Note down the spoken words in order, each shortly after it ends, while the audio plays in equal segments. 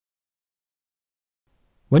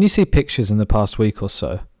When you see pictures in the past week or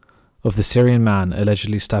so of the Syrian man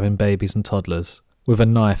allegedly stabbing babies and toddlers with a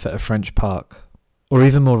knife at a French park, or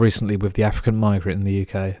even more recently with the African migrant in the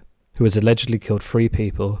UK, who has allegedly killed 3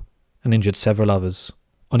 people and injured several others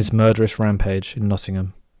on his murderous rampage in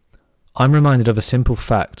Nottingham, I'm reminded of a simple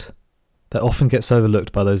fact that often gets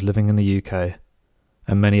overlooked by those living in the UK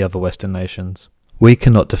and many other Western nations. We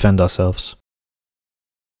cannot defend ourselves.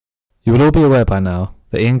 You will all be aware by now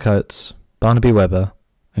that Ian Coates, Barnaby Webber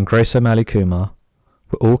and Grace O'Malley Kumar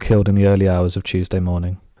were all killed in the early hours of Tuesday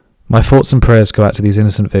morning. My thoughts and prayers go out to these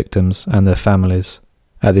innocent victims and their families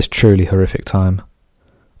at this truly horrific time.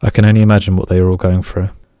 I can only imagine what they are all going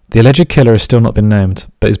through. The alleged killer has still not been named,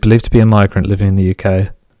 but is believed to be a migrant living in the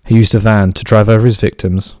UK who used a van to drive over his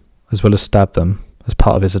victims as well as stab them as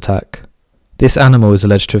part of his attack. This animal is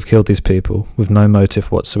alleged to have killed these people with no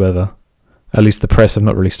motive whatsoever. At least the press have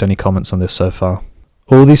not released any comments on this so far.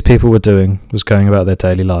 All these people were doing was going about their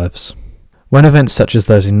daily lives. When events such as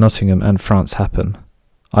those in Nottingham and France happen,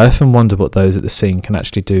 I often wonder what those at the scene can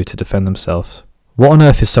actually do to defend themselves. What on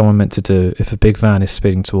earth is someone meant to do if a big van is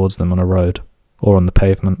speeding towards them on a road, or on the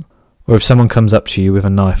pavement, or if someone comes up to you with a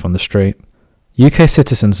knife on the street? UK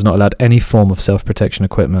citizens are not allowed any form of self-protection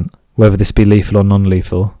equipment, whether this be lethal or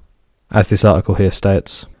non-lethal, as this article here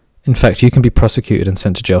states. In fact, you can be prosecuted and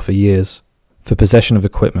sent to jail for years for possession of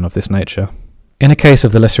equipment of this nature. In a case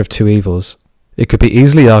of the lesser of two evils, it could be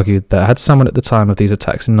easily argued that had someone at the time of these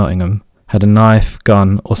attacks in Nottingham had a knife,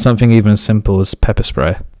 gun, or something even as simple as pepper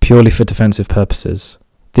spray, purely for defensive purposes,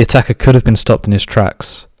 the attacker could have been stopped in his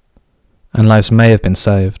tracks, and lives may have been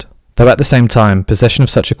saved. Though at the same time, possession of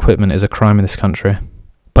such equipment is a crime in this country.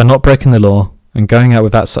 By not breaking the law and going out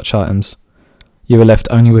without such items, you are left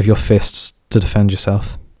only with your fists to defend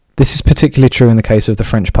yourself. This is particularly true in the case of the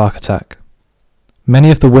French park attack.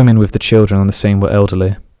 Many of the women with the children on the scene were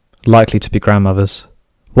elderly, likely to be grandmothers.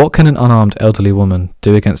 What can an unarmed elderly woman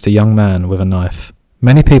do against a young man with a knife?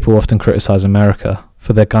 Many people often criticise America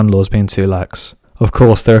for their gun laws being too lax. Of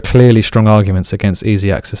course, there are clearly strong arguments against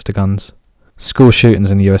easy access to guns, school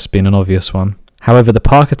shootings in the US being an obvious one. However, the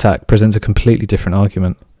park attack presents a completely different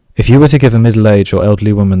argument. If you were to give a middle-aged or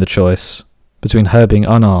elderly woman the choice between her being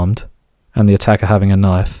unarmed and the attacker having a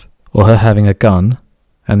knife, or her having a gun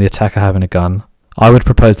and the attacker having a gun, I would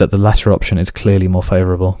propose that the latter option is clearly more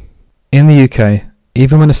favourable. In the UK,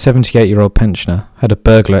 even when a 78-year-old pensioner had a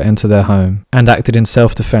burglar enter their home and acted in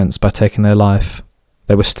self-defence by taking their life,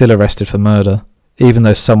 they were still arrested for murder, even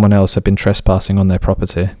though someone else had been trespassing on their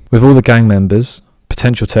property. With all the gang members,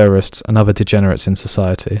 potential terrorists and other degenerates in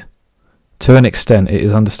society, to an extent it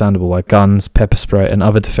is understandable why guns, pepper spray and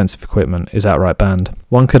other defensive equipment is outright banned.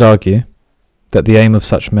 One could argue that the aim of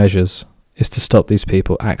such measures is to stop these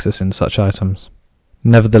people accessing such items.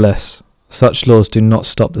 Nevertheless, such laws do not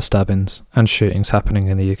stop the stabbings and shootings happening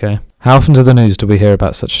in the UK. How often to the news do we hear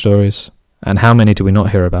about such stories? And how many do we not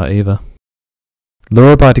hear about either?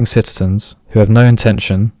 Law-abiding citizens who have no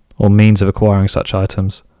intention or means of acquiring such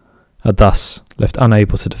items are thus left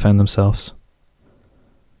unable to defend themselves.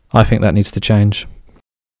 I think that needs to change.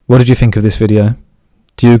 What did you think of this video?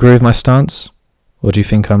 Do you agree with my stance? Or do you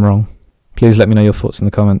think I'm wrong? Please let me know your thoughts in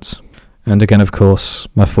the comments. And again, of course,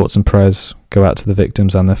 my thoughts and prayers go out to the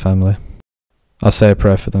victims and their family. I'll say a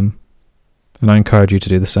prayer for them, and I encourage you to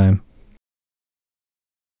do the same.